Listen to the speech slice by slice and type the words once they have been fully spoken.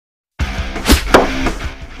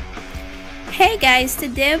Hey guys,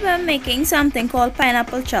 today we're making something called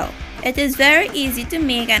pineapple chow. It is very easy to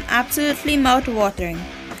make and absolutely mouth-watering.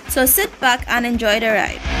 So sit back and enjoy the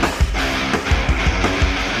ride.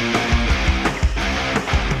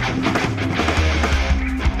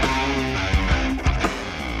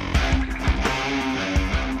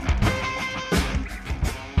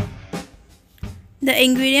 The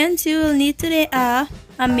ingredients you will need today are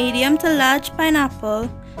a medium to large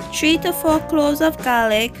pineapple, 3 to 4 cloves of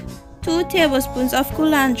garlic, 2 tablespoons of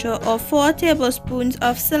culantro or 4 tablespoons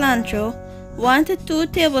of cilantro, 1 to 2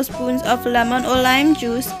 tablespoons of lemon or lime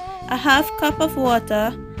juice, a half cup of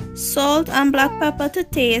water, salt and black pepper to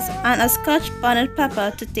taste, and a Scotch Bonnet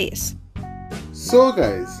Pepper to taste. So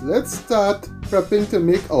guys, let's start prepping to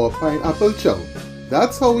make our pineapple chow.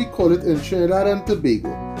 That's how we call it in Trinidad and Tobago.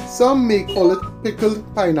 Some may call it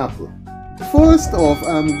pickled pineapple. First off,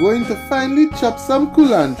 I'm going to finely chop some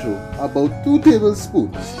culantro, about 2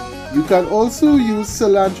 tablespoons. You can also use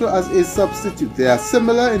cilantro as a substitute, they are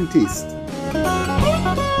similar in taste.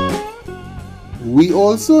 We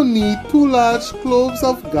also need 2 large cloves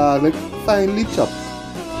of garlic finely chopped.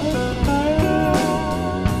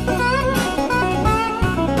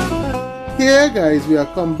 Here guys, we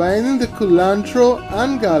are combining the culantro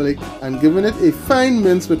and garlic and giving it a fine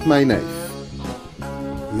mince with my knife.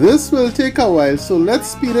 This will take a while, so let's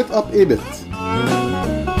speed it up a bit.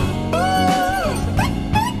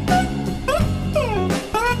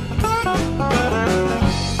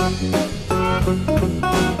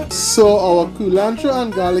 So our culantro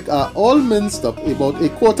and garlic are all minced up, about a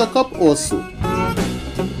quarter cup or so.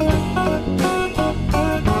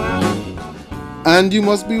 And you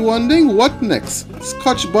must be wondering what next.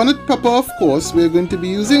 Scotch bonnet pepper, of course. We're going to be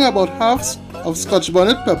using about half of Scotch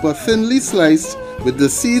bonnet pepper thinly sliced with the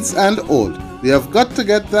seeds and all. We have got to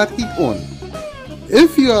get that heat on.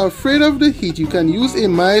 If you are afraid of the heat, you can use a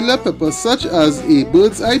milder pepper such as a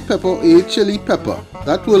bird's eye pepper or a chili pepper.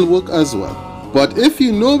 That will work as well. But if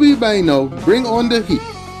you know me by now, bring on the heat.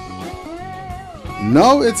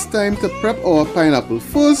 Now it's time to prep our pineapple.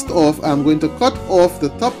 First off, I'm going to cut off the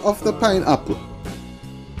top of the pineapple.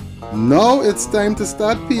 Now it's time to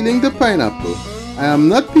start peeling the pineapple. I am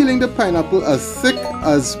not peeling the pineapple as thick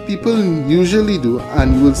as people usually do,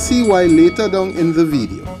 and you will see why later down in the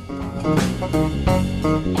video.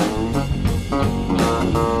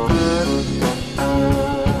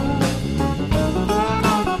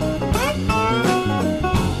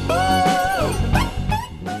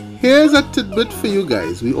 Here's a tidbit for you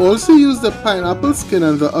guys. We also use the pineapple skin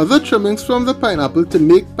and the other trimmings from the pineapple to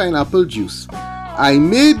make pineapple juice. I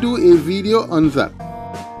may do a video on that.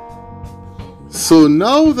 So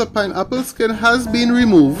now the pineapple skin has been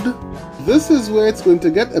removed. This is where it's going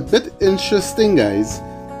to get a bit interesting guys.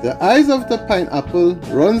 The eyes of the pineapple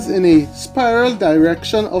runs in a spiral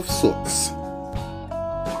direction of sorts.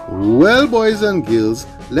 Well boys and girls,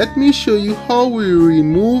 let me show you how we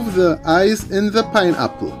remove the eyes in the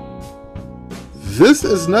pineapple. This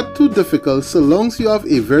is not too difficult so long as you have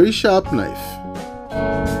a very sharp knife.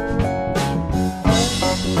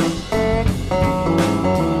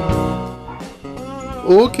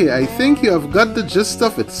 Okay, I think you have got the gist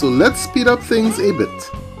of it, so let's speed up things a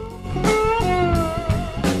bit.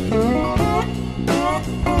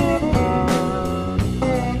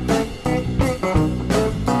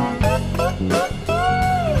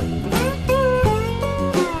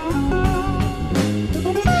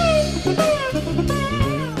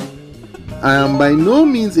 I am by no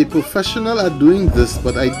means a professional at doing this,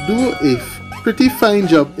 but I do a pretty fine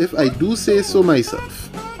job if I do say so myself.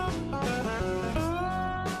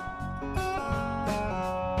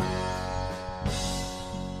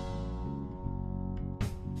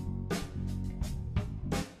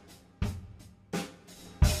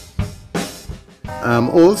 I'm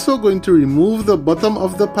also going to remove the bottom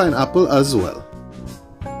of the pineapple as well.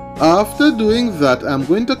 After doing that, I'm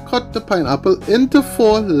going to cut the pineapple into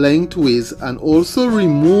 4 lengthways and also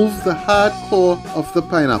remove the hard core of the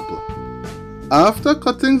pineapple. After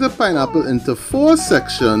cutting the pineapple into 4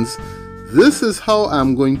 sections, this is how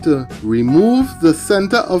I'm going to remove the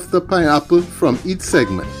center of the pineapple from each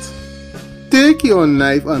segment. Take your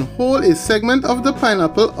knife and hold a segment of the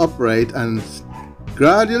pineapple upright and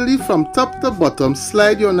gradually from top to bottom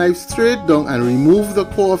slide your knife straight down and remove the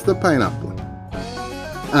core of the pineapple.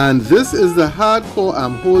 And this is the hard core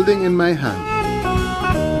I'm holding in my hand.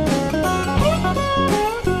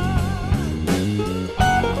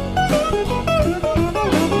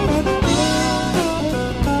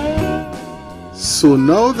 So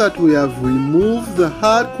now that we have removed the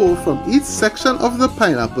hard core from each section of the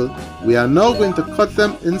pineapple, we are now going to cut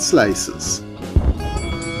them in slices.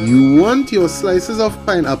 You want your slices of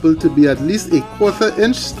pineapple to be at least 1/4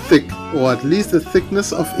 inch thick, or at least the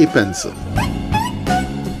thickness of a pencil.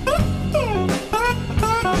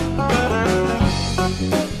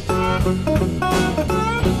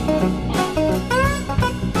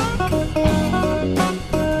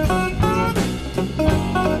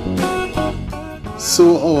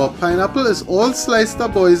 So our pineapple is all sliced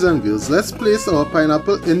up, boys and girls. Let's place our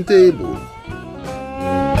pineapple into a bowl.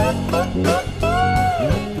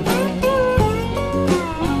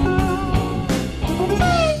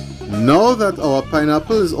 Now that our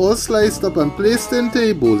pineapple is all sliced up and placed into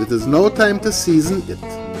a bowl, it is now time to season it.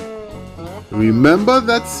 Remember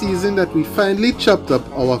that seasoning that we finally chopped up,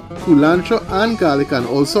 our culantro and garlic, and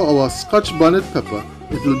also our Scotch Bonnet Pepper.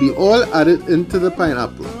 It will be all added into the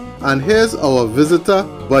pineapple. And here's our visitor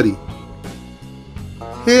buddy.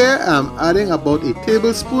 Here I'm adding about a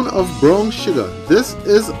tablespoon of brown sugar. This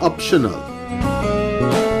is optional.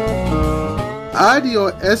 Add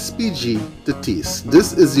your SPG to taste.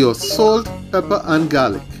 This is your salt, pepper and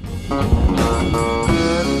garlic.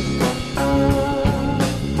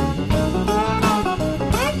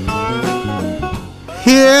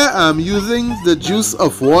 Here I'm using the juice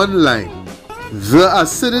of 1 lime. The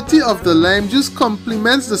acidity of the lime juice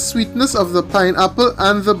complements the sweetness of the pineapple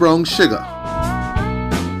and the brown sugar.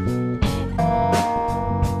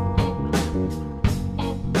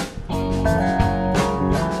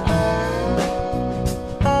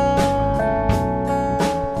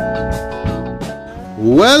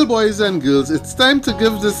 Well, boys and girls, it's time to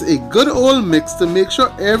give this a good old mix to make sure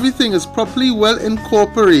everything is properly well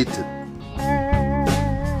incorporated.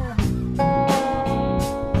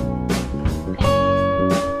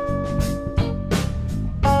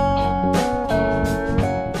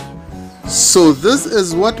 So this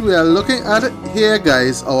is what we are looking at here,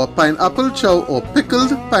 guys, our pineapple chow, or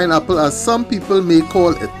pickled pineapple as some people may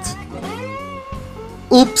call it.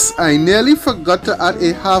 Oops, I nearly forgot to add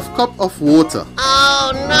a 1/2 cup of water.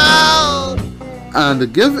 Oh no!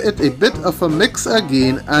 And give it a bit of a mix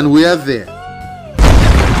again, and we are there.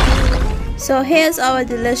 So here's our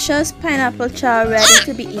delicious pineapple chow ready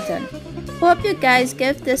to be eaten. Hope you guys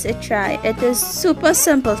give this a try. It is super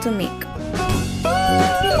simple to make.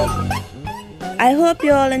 I hope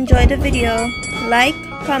you all enjoyed the video. Like,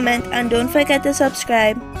 comment and don't forget to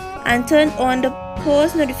subscribe and turn on the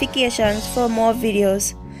post notifications for more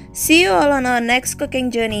videos. See you all on our next cooking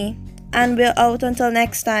journey, and we're out until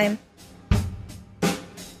next time.